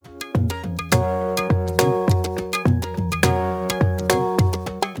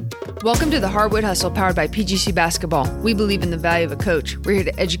Welcome to the Hardwood Hustle, powered by PGC Basketball. We believe in the value of a coach. We're here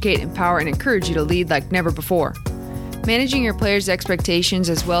to educate, empower, and encourage you to lead like never before. Managing your players' expectations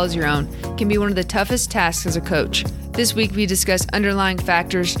as well as your own can be one of the toughest tasks as a coach. This week, we discuss underlying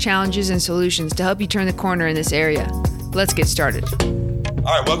factors, challenges, and solutions to help you turn the corner in this area. Let's get started.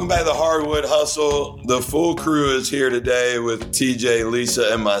 All right, welcome back to the Hardwood Hustle. The full crew is here today with TJ,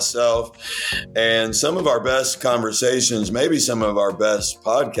 Lisa, and myself. And some of our best conversations, maybe some of our best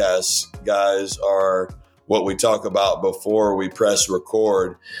podcasts, guys, are what we talk about before we press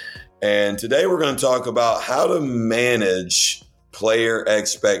record. And today we're going to talk about how to manage player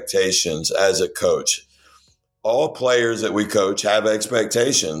expectations as a coach. All players that we coach have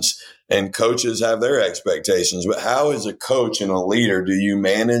expectations, and coaches have their expectations. But how, as a coach and a leader, do you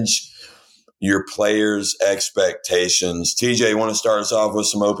manage your players' expectations? TJ, you want to start us off with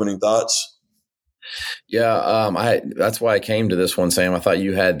some opening thoughts? Yeah, that's why I came to this one, Sam. I thought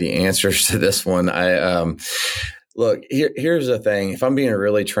you had the answers to this one. Look, here's the thing. If I'm being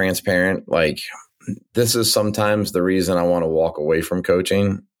really transparent, this is sometimes the reason I want to walk away from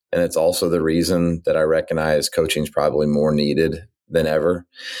coaching. And it's also the reason that I recognize coaching is probably more needed than ever.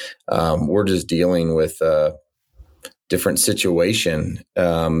 We're just dealing with a different situation.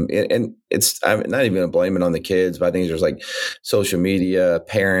 And I'm not even going to blame it on the kids, but I think there's social media,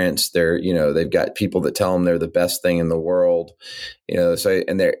 parents, they've got people that tell them they're the best thing in the world,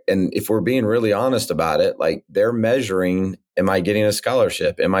 and if we're being really honest about it, they're measuring, am I getting a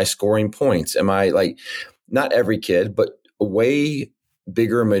scholarship? Am I scoring points? Am I not every kid, but a way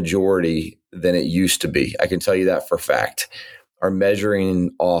bigger majority than it used to be. I can tell you that for a fact, are measuring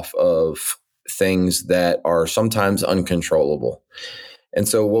off of things that are sometimes uncontrollable. And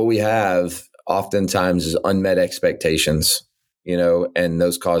so what we have oftentimes is unmet expectations, and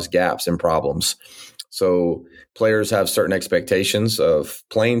those cause gaps and problems. So players have certain expectations of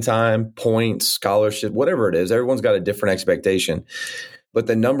playing time, points, scholarship, whatever it is. Everyone's got a different expectation. But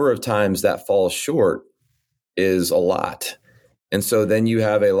the number of times that falls short is a lot. And so then you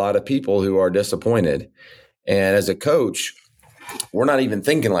have a lot of people who are disappointed. And as a coach, we're not even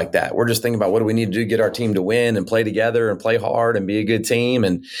thinking like that. We're just thinking about what do we need to do to get our team to win and play together and play hard and be a good team.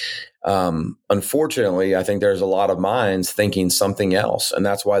 And unfortunately, I think there's a lot of minds thinking something else. And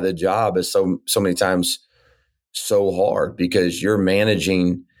that's why the job is so many times so hard, because you're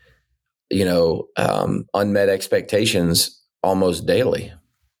managing, unmet expectations almost daily.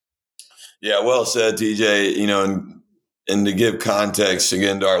 Yeah, well said, TJ. And to give context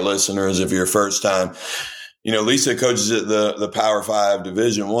again to our listeners, if you're first time, Lisa coaches at the Power 5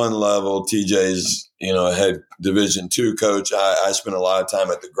 Division I level. TJ's, a head Division II coach. I spend a lot of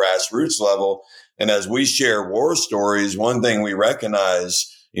time at the grassroots level. And as we share war stories, one thing we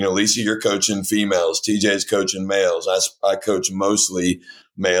recognize, Lisa, you're coaching females. TJ's coaching males. I coach mostly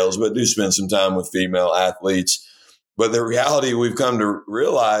males, but do spend some time with female athletes. But the reality we've come to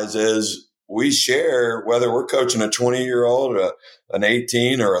realize is we share, whether we're coaching a 20-year-old, an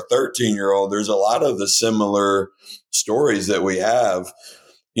 18 or a 13-year-old, there's a lot of the similar stories that we have.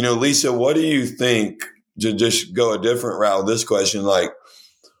 Lisa, what do you think, to just go a different route with this question,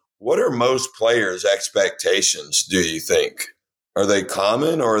 what are most players' expectations, do you think? Are they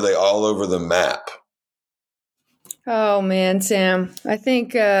common, or are they all over the map? Oh, man, Sam. I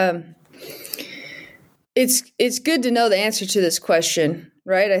think it's good to know the answer to this question.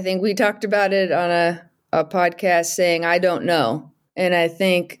 Right. I think we talked about it on a podcast saying, I don't know. And I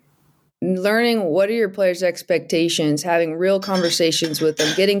think learning what are your players' expectations, having real conversations with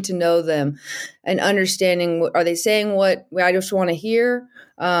them, getting to know them and understanding, are they saying what I just want to hear?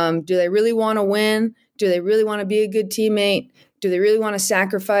 Do they really want to win? Do they really want to be a good teammate? Do they really want to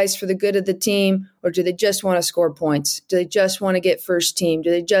sacrifice for the good of the team? Or do they just want to score points? Do they just want to get first team?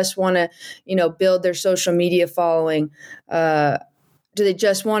 Do they just want to, build their social media following? Do they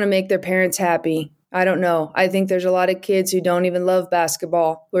just want to make their parents happy? I don't know. I think there's a lot of kids who don't even love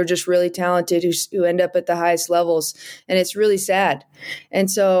basketball, who are just really talented, who end up at the highest levels. And it's really sad.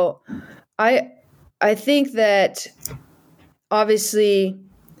 And so I think that obviously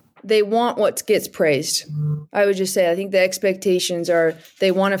they want what gets praised. I would just say, I think the expectations are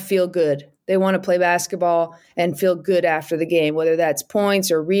they want to feel good. They want to play basketball and feel good after the game, whether that's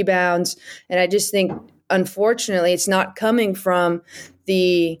points or rebounds. And I just think, unfortunately, it's not coming from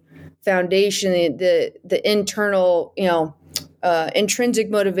the foundation, the internal, intrinsic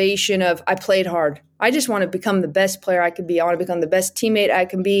motivation of I played hard. I just want to become the best player I could be. I want to become the best teammate I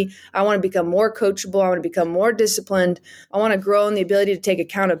can be. I want to become more coachable. I want to become more disciplined. I want to grow in the ability to take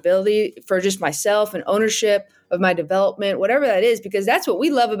accountability for just myself and ownership of my development, whatever that is, because that's what we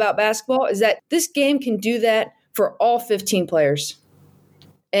love about basketball, is that this game can do that for all 15 players.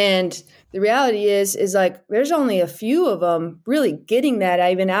 And the reality is like there's only a few of them really getting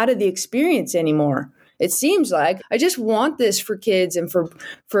that even out of the experience anymore. It seems like I just want this for kids and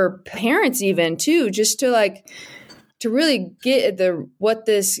for parents even too, just to really get what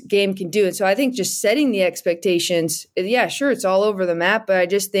this game can do. And so I think just setting the expectations, yeah, sure, it's all over the map, but I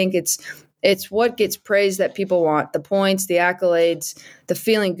just think it's what gets praised that people want, the points, the accolades, the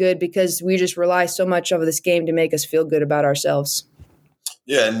feeling good, because we just rely so much on this game to make us feel good about ourselves.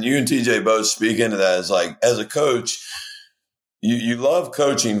 Yeah, and you and TJ both speak into that. It's like, as a coach, you love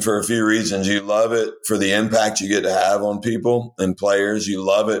coaching for a few reasons. You love it for the impact you get to have on people and players. You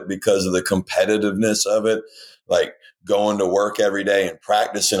love it because of the competitiveness of it, like going to work every day and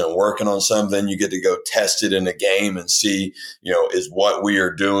practicing and working on something. You get to go test it in a game and see, is what we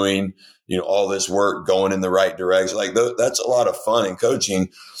are doing, all this work going in the right direction. Like that's a lot of fun in coaching.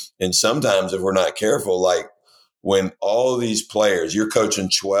 And sometimes if we're not careful, like, when all these players, you're coaching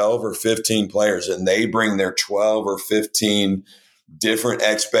 12 or 15 players, and they bring their 12 or 15 different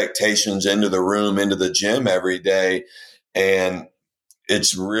expectations into the room, into the gym every day, and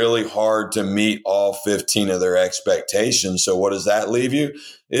it's really hard to meet all 15 of their expectations. So what does that leave you?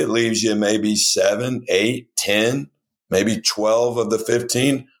 It leaves you maybe 7, 8, 10, maybe 12 of the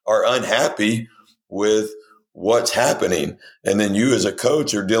 15 are unhappy with what's happening. And then you as a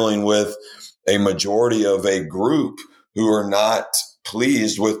coach are dealing with a majority of a group who are not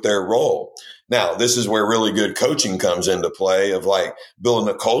pleased with their role. Now, this is where really good coaching comes into play, of like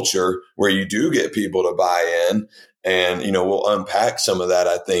building a culture where you do get people to buy in. And, we'll unpack some of that,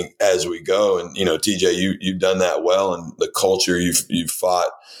 I think, as we go. And, TJ, you've done that well, and the culture you've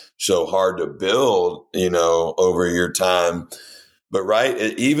fought so hard to build, over your time. But right,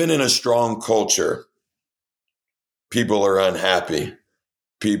 even in a strong culture, people are unhappy.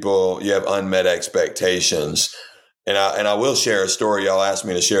 You have unmet expectations. And I will share a story. Y'all asked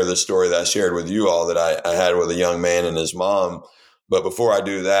me to share this story that I shared with you all that I had with a young man and his mom. But before I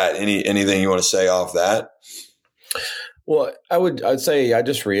do that, anything you want to say off that? Well, I'd say I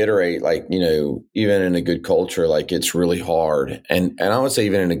just reiterate, like, even in a good culture, like, it's really hard. And I would say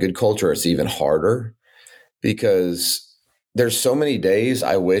even in a good culture, it's even harder, because there's so many days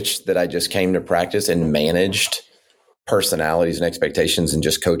I wish that I just came to practice and managed personalities and expectations and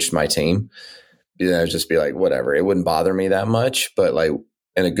just coached my team. Just be like, whatever. It wouldn't bother me that much. But like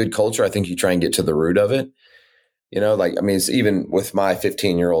in a good culture, I think you try and get to the root of it. It's even with my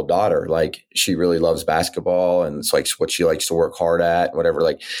 15-year-old daughter, like, she really loves basketball, and it's like what she likes to work hard at, whatever.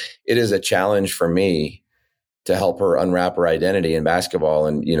 Like, it is a challenge for me to help her unwrap her identity in basketball.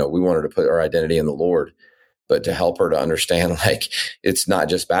 And, we want her to put her identity in the Lord, but to help her to understand, like, it's not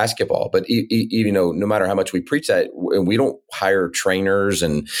just basketball. But no matter how much we preach that, and we don't hire trainers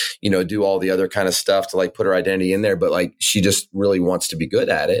and, do all the other kind of stuff to like put her identity in there, but like, she just really wants to be good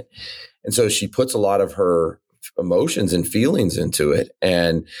at it. And so she puts a lot of her emotions and feelings into it.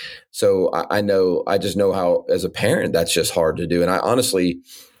 And so I just know how, as a parent, that's just hard to do. And I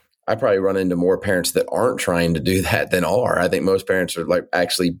probably run into more parents that aren't trying to do that than are. I think most parents are like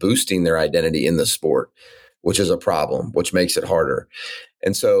actually boosting their identity in the sport, which is a problem, which makes it harder.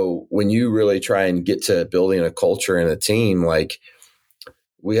 And so when you really try and get to building a culture and a team, like,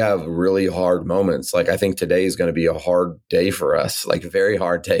 we have really hard moments. Like, I think today is going to be a hard day for us, like a very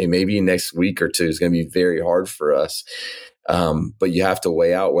hard day. Maybe next week or two is going to be very hard for us. But you have to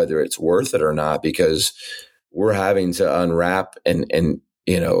weigh out whether it's worth it or not, because we're having to unwrap and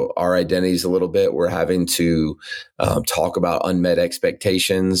our identities a little bit. We're having to talk about unmet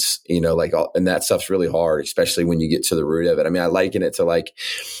expectations, and that stuff's really hard, especially when you get to the root of it. I mean, I liken it to like,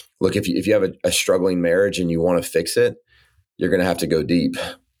 look, if you have a struggling marriage and you want to fix it, you're going to have to go deep.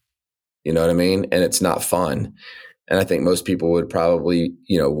 You know what I mean? And it's not fun. And I think most people would probably,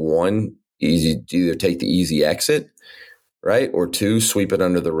 either take the easy exit, right? Or 2, sweep it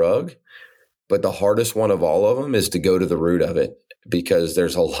under the rug. But the hardest one of all of them is to go to the root of it, because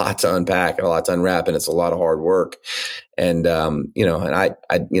there's a lot to unpack and a lot to unwrap, and it's a lot of hard work. And, and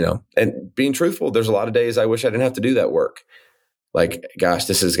being truthful, there's a lot of days I wish I didn't have to do that work. Like, gosh,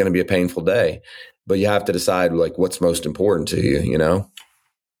 this is going to be a painful day, but you have to decide like what's most important to you,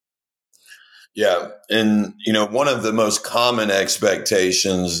 Yeah. And, one of the most common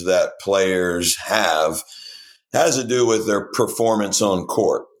expectations that players have has to do with their performance on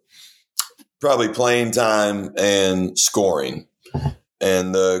court, probably playing time and scoring.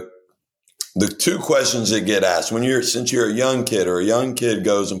 And the 2 questions that get asked since you're a young kid, or a young kid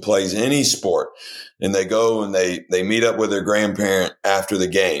goes and plays any sport, and they go and they meet up with their grandparent after the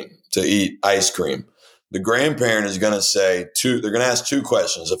game to eat ice cream, the grandparent is going to say they're going to ask 2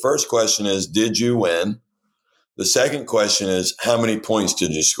 questions. The first question is, did you win? The second question is, how many points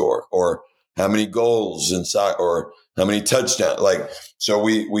did you score? Or how many goals inside, or how many touchdowns? Like, so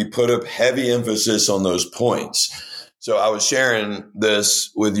we put up heavy emphasis on those points. So I was sharing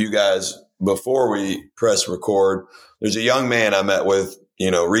this with you guys before we press record. There's a young man I met with,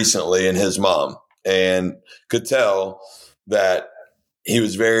 recently, and his mom, and could tell that he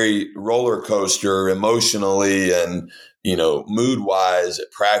was very roller coaster emotionally and, mood wise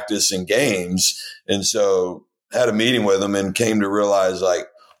at practice and games. And so had a meeting with him and came to realize I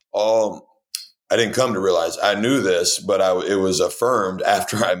didn't come to realize, I knew this, but it was affirmed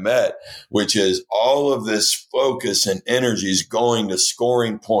after I met, which is all of this focus and energy is going to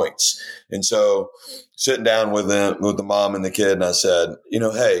scoring points. And so sitting down with the mom and the kid, and I said,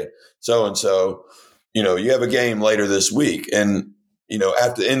 hey, so-and-so, you have a game later this week. And,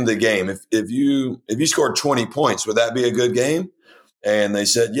 at the end of the game, if you scored 20 points, would that be a good game? And they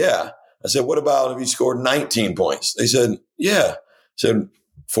said, yeah. I said, what about if you scored 19 points? They said, yeah. I said,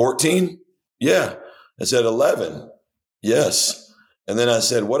 14? Yeah. I said, 11? Yes. And then I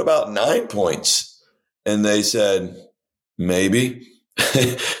said, what about 9 points? And they said, maybe.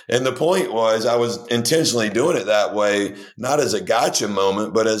 And the point was, I was intentionally doing it that way, not as a gotcha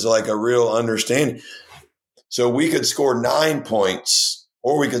moment, but as like a real understanding. So we could score 9 points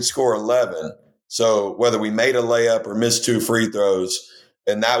or we could score 11. So whether we made a layup or missed 2 free throws,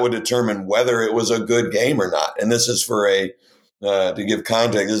 and that would determine whether it was a good game or not. And this is for to give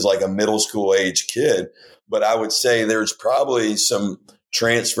context, this is like a middle school age kid. But I would say there's probably some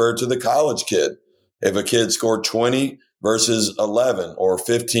transfer to the college kid. If a kid scored 20 versus 11 or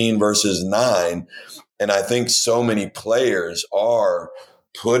 15 versus 9. And I think so many players are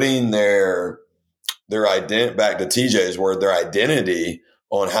putting their identity, back to TJ's word, their identity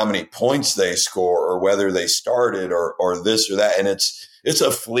on how many points they score or whether they started or this or that. And it's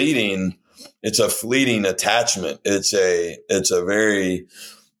a fleeting attachment. It's a very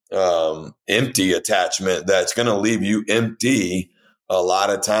empty attachment that's going to leave you empty a lot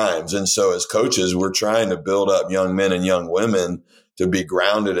of times. And so as coaches, we're trying to build up young men and young women to be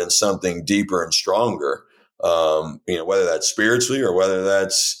grounded in something deeper and stronger, whether that's spiritually or whether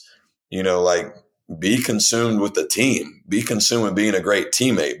that's, like be consumed with the team, be consumed with being a great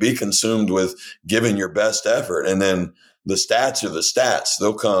teammate, be consumed with giving your best effort. And then the stats are the stats.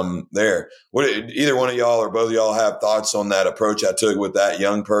 They'll come there. Either one of y'all or both of y'all have thoughts on that approach I took with that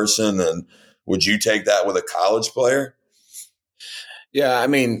young person? And would you take that with a college player? Yeah, I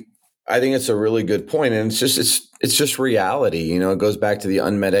mean, I think it's a really good point, and it's just reality. It goes back to the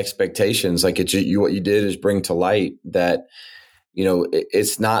unmet expectations. Like what you did is bring to light that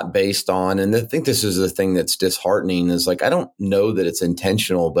it's not based on. And I think this is the thing that's disheartening. Is like I don't know that it's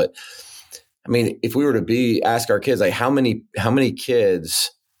intentional, but I mean, if we were to ask our kids, like how many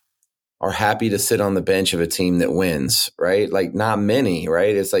kids are happy to sit on the bench of a team that wins, right? Like not many,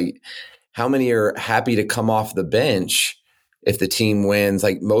 right? It's like how many are happy to come off the bench if the team wins?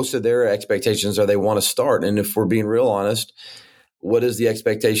 Like most of their expectations are they want to start. And if we're being real honest, what is the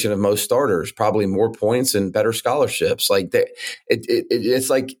expectation of most starters? Probably more points and better scholarships. Like it's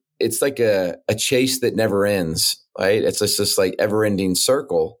like a chase that never ends, right? It's just this like ever ending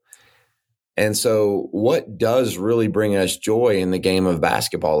circle. And so what does really bring us joy in the game of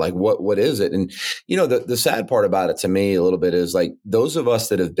basketball? Like what is it? And, the sad part about it to me a little bit is like those of us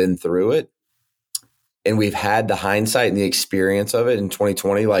that have been through it and we've had the hindsight and the experience of it in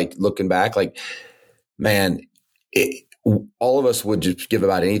 2020, like looking back, like, man, all of us would just give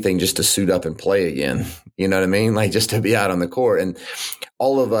about anything just to suit up and play again. You know what I mean? Like just to be out on the court. And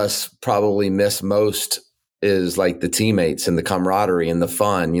all of us probably miss most is like the teammates and the camaraderie and the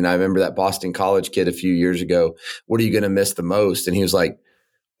fun. I remember that Boston College kid a few years ago. What are you going to miss the most? And he was like,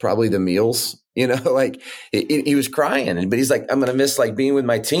 probably the meals, like he was crying, but he's like, I'm going to miss like being with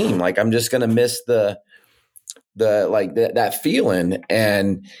my team. Like, I'm just going to miss that feeling.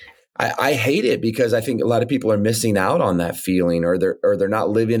 And I hate it because I think a lot of people are missing out on that feeling or they're not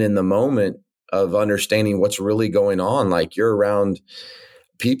living in the moment of understanding what's really going on. Like you're around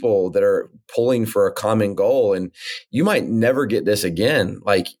people that are pulling for a common goal and you might never get this again.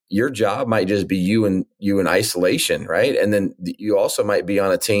 Like your job might just be you in isolation. Right. And then you also might be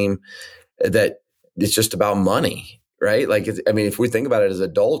on a team that it's just about money. Right. Like, if we think about it as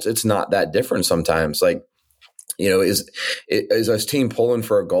adults, it's not that different sometimes. Like, is a team pulling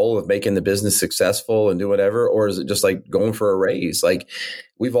for a goal of making the business successful and do whatever, or is it just like going for a raise? Like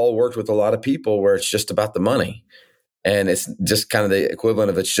we've all worked with a lot of people where it's just about the money. And it's just kind of the equivalent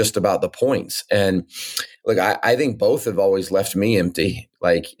of it's just about the points. And look, I think both have always left me empty.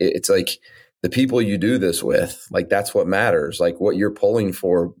 Like it's like the people you do this with, like that's what matters. Like what you're pulling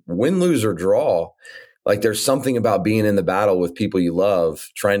for, win, lose, or draw. Like there's something about being in the battle with people you love,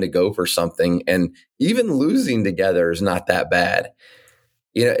 trying to go for something, and even losing together is not that bad.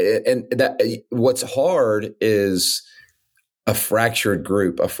 And that what's hard is a fractured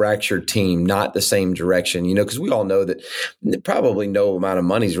group, a fractured team, not the same direction, because we all know that probably no amount of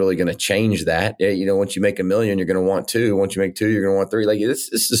money is really going to change that. Once you make $1 million, you're going to want 2. Once you make 2, you're going to want 3. Like this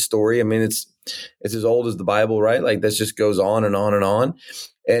is a story. I mean, it's as old as the Bible, right? Like this just goes on and on and on.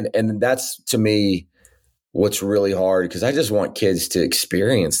 And that's, to me, what's really hard, because I just want kids to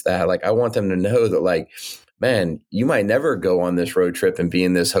experience that. Like I want them to know that, like, man, you might never go on this road trip and be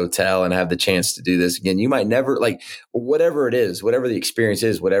in this hotel and have the chance to do this again. You might never, like, whatever it is, whatever the experience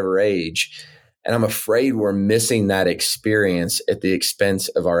is, whatever age. And I'm afraid we're missing that experience at the expense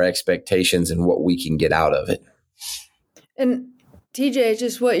of our expectations and what we can get out of it. And TJ,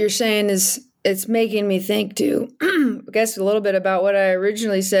 just what you're saying it's making me think too, I guess a little bit about what I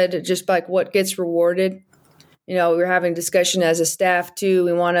originally said, just like what gets rewarded. We're having discussion as a staff too.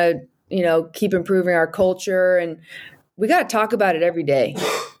 We want to, keep improving our culture, and we got to talk about it every day.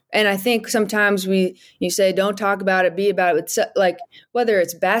 And I think sometimes you say, don't talk about it, be about it. It's like, whether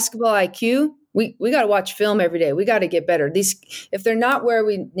it's basketball IQ, we got to watch film every day. We got to get better. If they're not where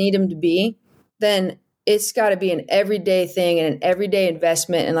we need them to be, then it's got to be an everyday thing and an everyday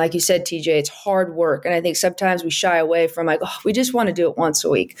investment. And like you said, TJ, it's hard work. And I think sometimes we shy away from like, oh, we just want to do it once a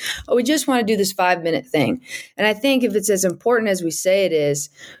week. Oh, we just want to do this 5-minute thing. And I think if it's as important as we say it is,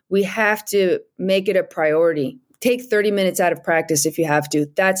 we have to make it a priority. Take 30 minutes out of practice if you have to.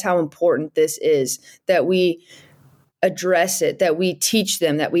 That's how important this is, that we address it, that we teach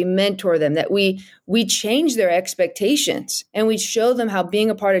them, that we mentor them, that we change their expectations, and we show them how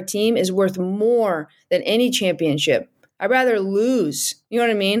being a part of a team is worth more than any championship. I'd rather lose, you know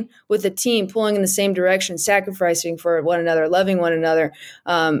what I mean, with a team pulling in the same direction, sacrificing for one another, loving one another,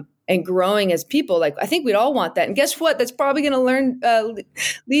 and growing as people. Like, I think we'd all want that. And guess what? That's probably going to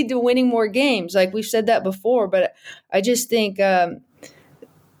lead to winning more games. Like we've said that before, but I just think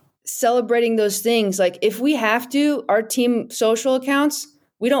celebrating those things, like if we have to, our team social accounts,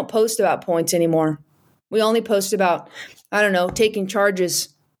 we don't post about points anymore. We only post about, taking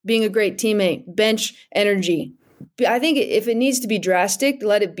charges, being a great teammate, bench energy. I think if it needs to be drastic,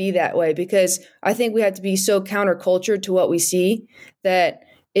 let it be that way, because I think we have to be so counterculture to what we see that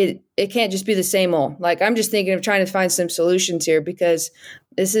it can't just be the same old. Like, I'm just thinking of trying to find some solutions here, because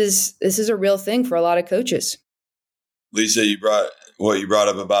this is a real thing for a lot of coaches. Lisa, you brought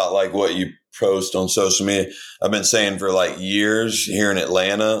up about like what you post on social media. I've been saying for like years here in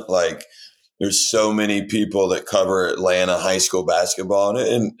Atlanta, like there's so many people that cover Atlanta high school basketball,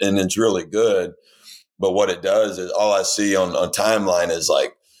 and it's really good. But what it does is all I see on timeline is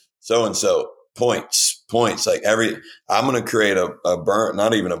like so-and-so points. Like I'm going to create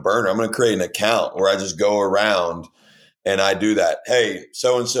not even a burner. I'm going to create an account where I just go around and I do that. Hey,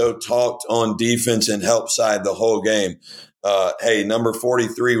 so-and-so talked on defense and helped side the whole game. Hey, number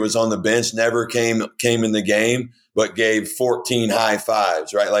 43 was on the bench, never came in the game, but gave 14 high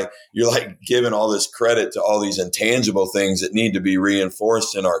fives, right? Like, you're like giving all this credit to all these intangible things that need to be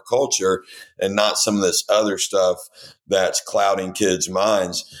reinforced in our culture, and not some of this other stuff that's clouding kids'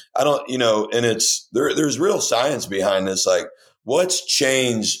 minds. And there's real science behind this. Like, what's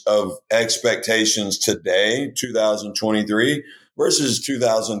changed of expectations today, 2023, versus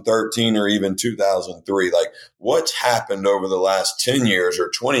 2013 or even 2003? Like, what's happened over the last 10 years or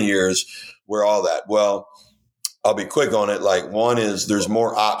 20 years where all that? Well, I'll be quick on it. Like, one is there's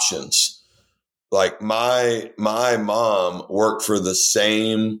more options. Like my mom worked for the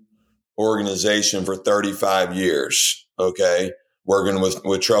same organization for 35 years. Okay. Working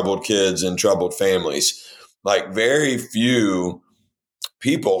with troubled kids and troubled families. Like, very few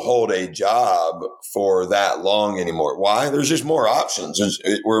people hold a job for that long anymore. Why? There's just more options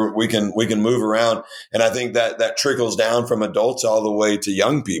where we can move around. And I think that trickles down from adults all the way to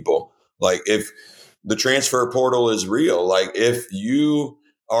young people. Like, if the transfer portal is real, like if you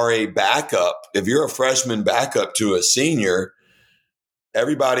are a backup, if you're a freshman backup to a senior,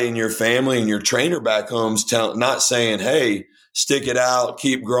 everybody in your family and your trainer back home's not saying, hey, stick it out,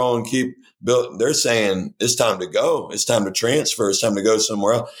 keep growing, keep building. They're saying it's time to go. It's time to transfer. It's time to go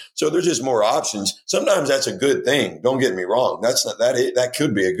somewhere else. So there's just more options. Sometimes that's a good thing. Don't get me wrong. That's not that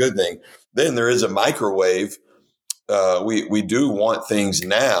could be a good thing. Then there is a microwave. We do want things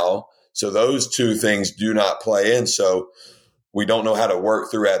now. So those two things do not play in. So we don't know how to work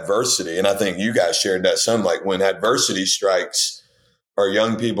through adversity. And I think you guys shared that some, like, when adversity strikes, are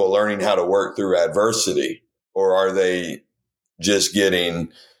young people learning how to work through adversity, or are they just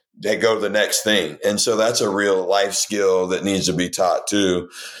they go to the next thing? And so that's a real life skill that needs to be taught too.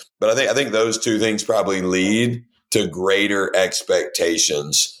 But I think those two things probably lead to greater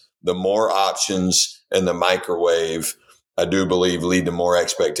expectations. The more options in the microwave, I do believe, lead to more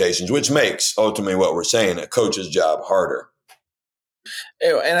expectations, which makes ultimately what we're saying a coach's job harder.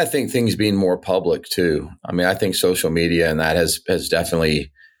 And I think things being more public too. I mean, I think social media and that has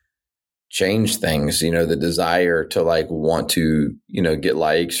definitely changed things, the desire to like want to, get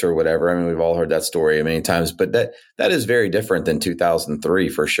likes or whatever. I mean, we've all heard that story many times, but that is very different than 2003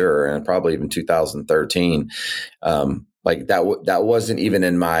 for sure. And probably even 2013. Like that wasn't even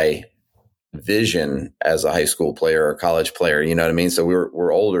in my vision as a high school player or college player, you know what I mean? So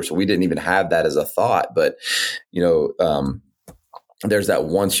we're older, so we didn't even have that as a thought, but there's that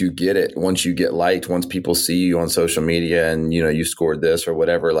once you get it, once you get liked, once people see you on social media and, you scored this or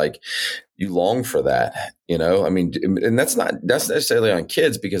whatever, like you long for that, I mean, and that's not necessarily on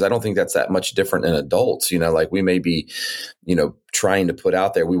kids because I don't think that's that much different in adults, like we may be, trying to put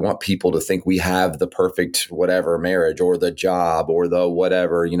out there, we want people to think we have the perfect whatever marriage or the job or the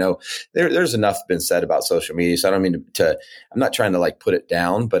whatever, there's enough been said about social media. So I don't mean I'm not trying to like put it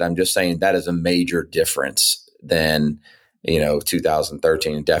down, but I'm just saying that is a major difference than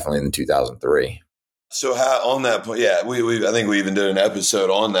 2013 and definitely in 2003. So how on that point, yeah, I think we even did an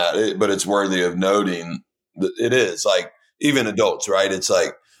episode on that, but it's worthy of noting that it is like even adults, right? It's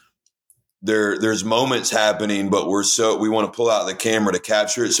like there's moments happening, but we want to pull out the camera to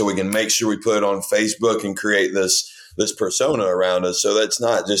capture it so we can make sure we put it on Facebook and create this persona around us. So that's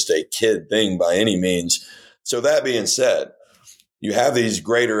not just a kid thing by any means. So that being said, you have these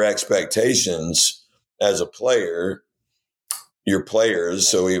greater expectations as a player. Your players,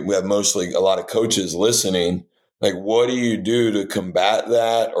 so we have mostly a lot of coaches listening. Like, what do you do to combat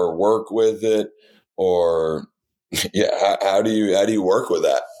that or work with it? Or, how do you work with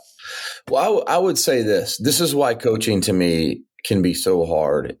that? Well, I would say this is why coaching to me can be so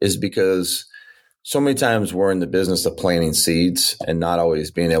hard, is because so many times we're in the business of planting seeds and not always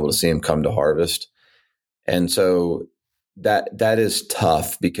being able to see them come to harvest. And so that is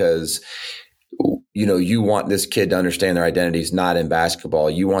tough because you want this kid to understand their identity is not in basketball.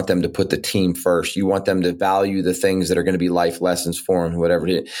 You want them to put the team first. You want them to value the things that are going to be life lessons for them, whatever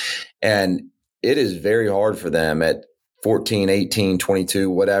it is. And it is very hard for them at 14, 18, 22,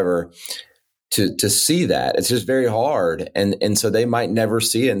 whatever, to see that. It's just very hard. And so they might never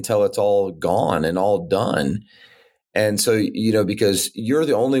see it until it's all gone and all done. And so, because you're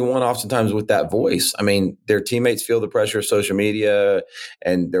the only one oftentimes with that voice. I mean, their teammates feel the pressure of social media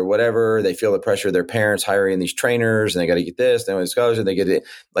and they're whatever. They feel the pressure of their parents hiring these trainers and they got to get this, they want a scholarship, they get it.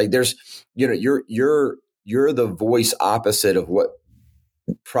 Like there's, you're the voice opposite of what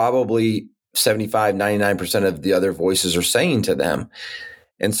probably 75, 99% of the other voices are saying to them.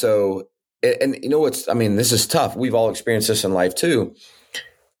 And so, and this is tough. We've all experienced this in life too.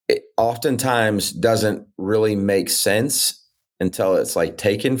 It oftentimes doesn't really make sense until it's like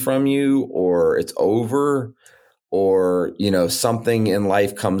taken from you or it's over or, something in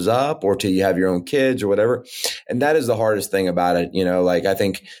life comes up or till you have your own kids or whatever. And that is the hardest thing about it. I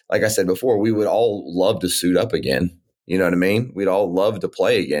think, like I said before, we would all love to suit up again. You know what I mean? We'd all love to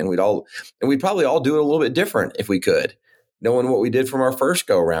play again. We'd probably all do it a little bit different if we could, knowing what we did from our first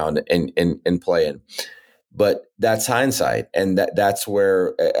go around and playing. But that's hindsight. And that's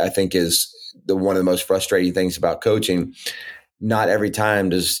where I think is one of the most frustrating things about coaching. Not every time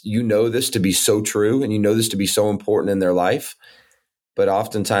does this to be so true and this to be so important in their life. But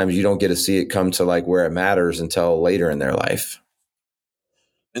oftentimes you don't get to see it come to like where it matters until later in their life.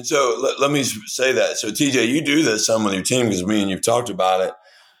 And so let me say that. So TJ, you do this some with your team because me and you've talked about it.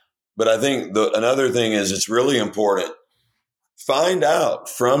 But I think another thing is it's really important. Find out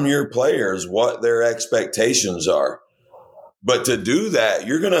from your players what their expectations are. But to do that,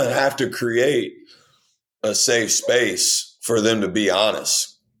 you're going to have to create a safe space for them to be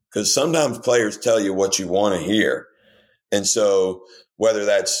honest. Because sometimes players tell you what you want to hear. And so whether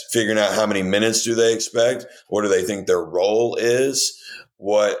that's figuring out how many minutes do they expect, what do they think their role is,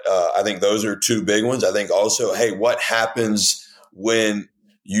 I think those are two big ones. I think also, hey, what happens when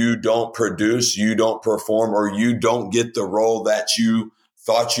you don't produce, you don't perform, or you don't get the role that you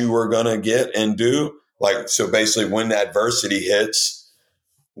thought you were going to get and do? Like, so basically when adversity hits,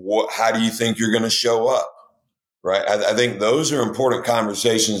 how do you think you're going to show up? Right. I think those are important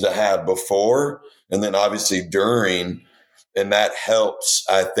conversations to have before and then obviously during. And that helps,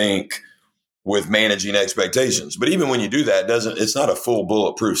 I think, with managing expectations. But even when you do that, it's not a full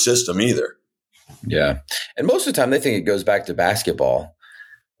bulletproof system either. Yeah. And most of the time they think it goes back to basketball.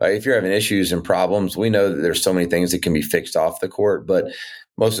 Like if you're having issues and problems, we know that there's so many things that can be fixed off the court, but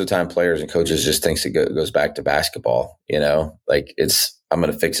most of the time players and coaches just thinks it goes back to basketball, like I'm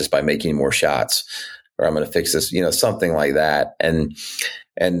going to fix this by making more shots, or I'm going to fix this, something like that. And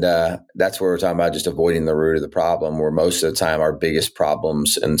that's where we're talking about just avoiding the root of the problem, where most of the time our biggest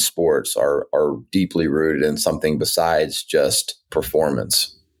problems in sports are deeply rooted in something besides just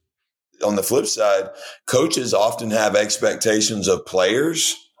performance. On the flip side, coaches often have expectations of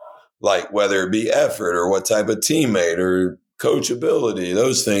players, like whether it be effort or what type of teammate or coachability,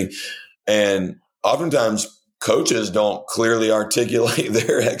 those things. And oftentimes coaches don't clearly articulate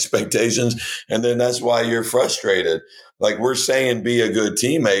their expectations. And then that's why you're frustrated. Like, we're saying be a good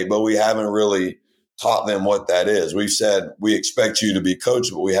teammate, but we haven't really taught them what that is. We've said we expect you to be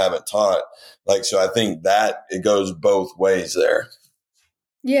coached, but we haven't taught. So I think that it goes both ways there.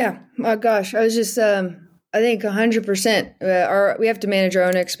 Yeah. Oh, gosh. I was just, I think 100%. We have to manage our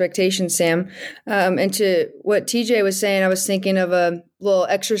own expectations, Sam. And to what TJ was saying, I was thinking of a little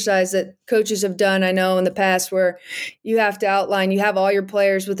exercise that coaches have done, I know, in the past, where you have to outline, you have all your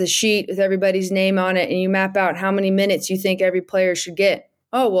players with a sheet with everybody's name on it, and you map out how many minutes you think every player should get.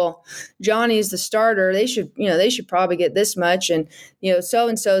 Oh, well, Johnny's the starter. They should probably get this much. And,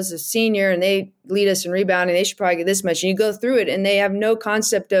 so-and-so is a senior and they lead us in rebounding. They should probably get this much. And you go through it and they have no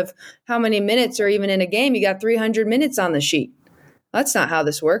concept of how many minutes, or even in a game, you got 300 minutes on the sheet. That's not how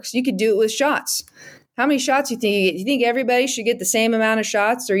this works. You could do it with shots. How many shots you think you get? You think everybody should get the same amount of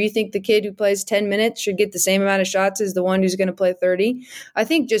shots, or you think the kid who plays 10 minutes should get the same amount of shots as the one who's going to play 30? I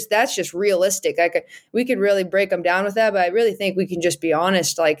think that's just realistic. We could really break them down with that, but I really think we can just be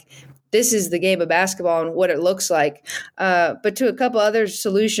honest. Like, this is the game of basketball and what it looks like. But to a couple other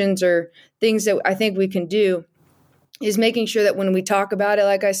solutions or things that I think we can do is making sure that when we talk about it,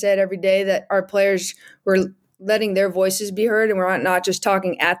 like I said, every day, that our players were letting their voices be heard, and we're not just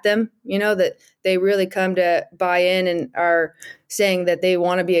talking at them, that they really come to buy in and are saying that they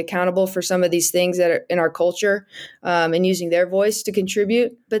want to be accountable for some of these things that are in our culture, and using their voice to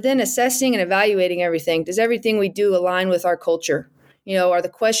contribute. But then assessing and evaluating everything. Does everything we do align with our culture? Are the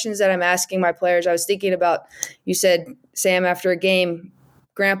questions that I'm asking my players? I was thinking about, you said, Sam, after a game,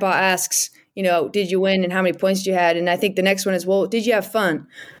 Grandpa asks, did you win and how many points you had? And I think the next one is, well, did you have fun?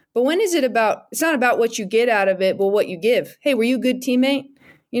 But when is it about, it's not about what you get out of it, but what you give. Hey, were you a good teammate?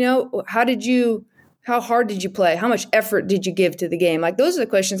 How hard did you play? How much effort did you give to the game? Like, those are the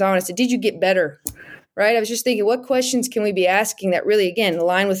questions I want to say. Did you get better? Right? I was just thinking, what questions can we be asking that really, again,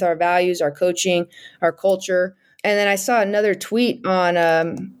 align with our values, our coaching, our culture? And then I saw another tweet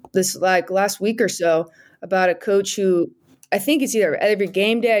on this last week or so about a coach who, I think it's either every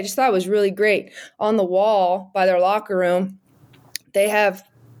game day, I just thought it was really great. On the wall by their locker room, they have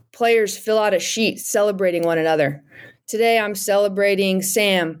players fill out a sheet celebrating one another. Today, I'm celebrating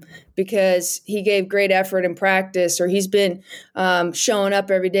Sam because he gave great effort in practice, or he's been showing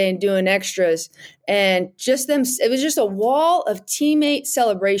up every day and doing extras. And it was just a wall of teammate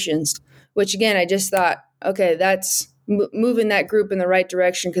celebrations, which, again, I just thought, okay, that's moving that group in the right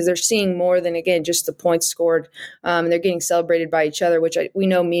direction, because they're seeing more than, again, just the points scored. And they're getting celebrated by each other, which we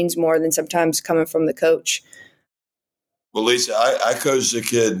know means more than sometimes coming from the coach. Well, Lisa, I coached a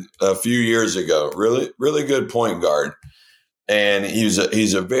kid a few years ago, really, really good point guard. And he's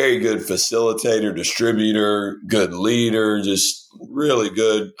a very good facilitator, distributor, good leader, just really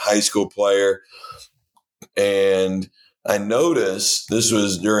good high school player. And I noticed this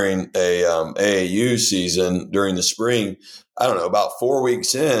was during a AAU season during the spring. I don't know, about 4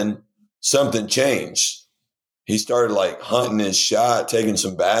 weeks in, something changed. He started hunting his shot, taking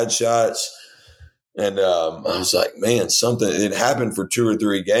some bad shots. And I was like, man, it happened for 2 or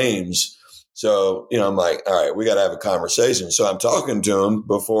 3 games. So, I'm like, all right, we got to have a conversation. So I'm talking to him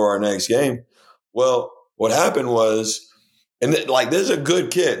before our next game. Well, what happened was, and this is a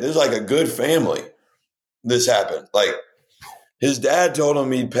good kid. This is a good family. This happened. His dad told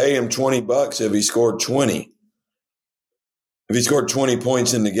him he'd pay him $20 if he scored 20. If he scored 20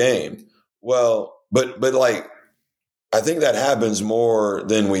 points in the game. Well, but I think that happens more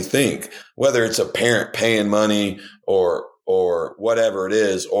than we think, whether it's a parent paying money or whatever it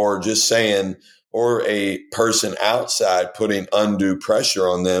is, or just saying, or a person outside putting undue pressure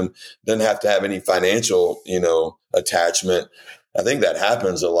on them, doesn't have to have any financial, attachment. I think that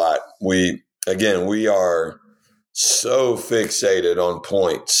happens a lot. We are so fixated on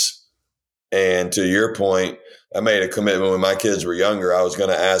points. And to your point, I made a commitment when my kids were younger. I was going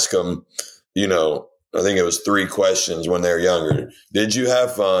to ask them, I think it was 3 questions when they were younger. Did you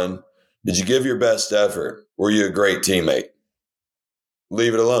have fun? Did you give your best effort? Were you a great teammate?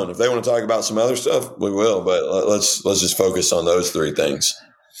 Leave it alone. If they want to talk about some other stuff, we will. But let's just focus on those 3 things.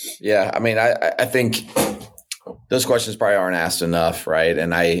 Yeah, I mean, I think those questions probably aren't asked enough, right?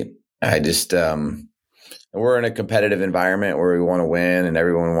 And I just And we're in a competitive environment where we want to win and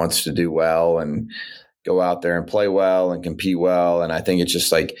everyone wants to do well and go out there and play well and compete well. And I think it's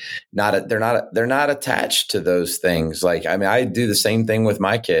just like they're not attached to those things. Like, I mean, I do the same thing with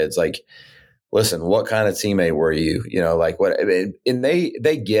my kids. Like, listen, what kind of teammate were you? You know, like what, and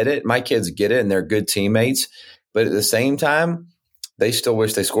they get it. My kids get it and they're good teammates, but at the same time, they still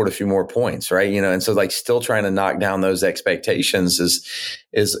wish they scored a few more points. Right. You know, and so like still trying to knock down those expectations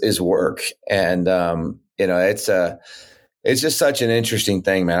is work. And, you know, it's just such an interesting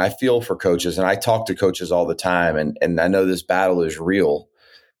thing, man. I feel for coaches and I talk to coaches all the time and I know this battle is real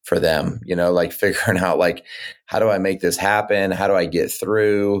for them, you know, like figuring out like, how do I make this happen? How do I get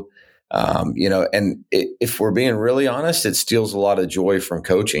through? You know, and if we're being really honest, it steals a lot of joy from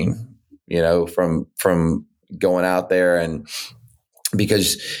coaching, you know, from going out there and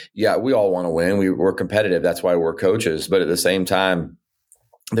because, yeah, we all want to win. We're competitive. That's why we're coaches. But at the same time,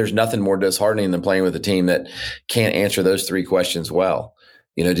 there's nothing more disheartening than playing with a team that can't answer those three questions well.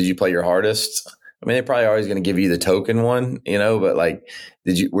 You know, did you play your hardest? I mean, they're probably always going to give you the token one, you know, but like,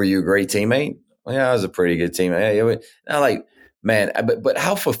 were you a great teammate? Well, yeah, I was a pretty good teammate. Now, like, man, but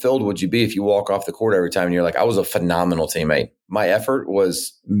how fulfilled would you be if you walk off the court every time and you're like, I was a phenomenal teammate. My effort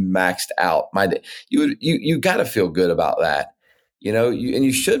was maxed out. You got to feel good about that. You know, and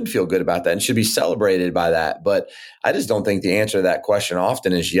you should feel good about that and should be celebrated by that. But I just don't think the answer to that question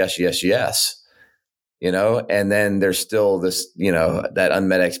often is yes, yes, yes. You know, and then there's still this, you know, that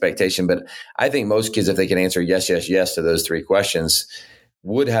unmet expectation. But I think most kids, if they can answer yes, yes, yes to those three questions,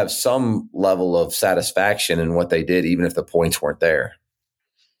 would have some level of satisfaction in what they did, even if the points weren't there.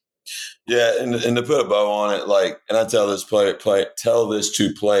 Yeah, and to put a bow on it, like, and I tell this tell this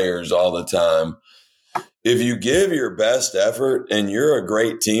to players all the time. If you give your best effort and you're a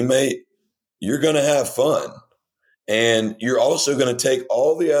great teammate, you're going to have fun. And you're also going to take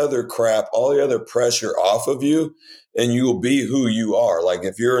all the other crap, all the other pressure off of you, and you will be who you are. Like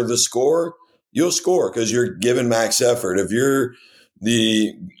if you're the scorer, you'll score because you're giving max effort. If you're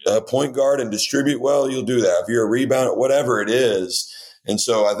the point guard and distribute well, you'll do that. If you're a rebounder, whatever it is. And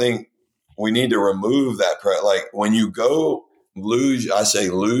so I think we need to remove that. Like when you go lose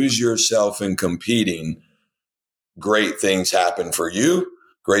yourself in competing, great things happen for you.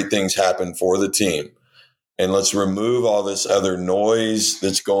 Great things happen for the team. And let's remove all this other noise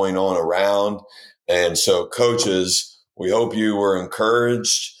that's going on around. And so coaches, we hope you were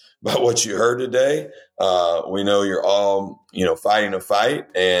encouraged by what you heard today. We know you're all, you know, fighting a fight,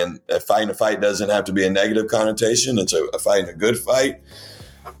 and fighting a fight doesn't have to be a negative connotation. It's a fighting a good fight.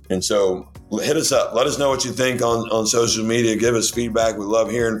 And so hit us up. Let us know what you think on social media. Give us feedback. We love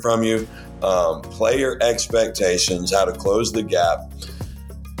hearing from you. Player expectations, how to close the gap.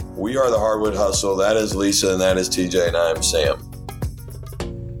 We are the Hardwood Hustle. That is Lisa, and that is TJ, and I am Sam.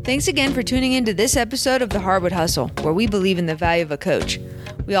 Thanks again for tuning in to this episode of the Hardwood Hustle, where we believe in the value of a coach.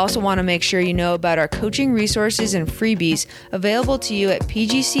 We also want to make sure you know about our coaching resources and freebies available to you at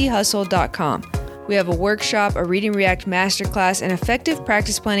pgchustle.com. We have a workshop, a Read and React masterclass, and effective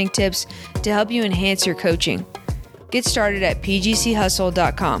practice planning tips to help you enhance your coaching. Get started at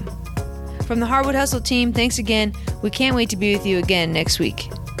pgchustle.com. From the Hardwood Hustle team, thanks again. We can't wait to be with you again next week.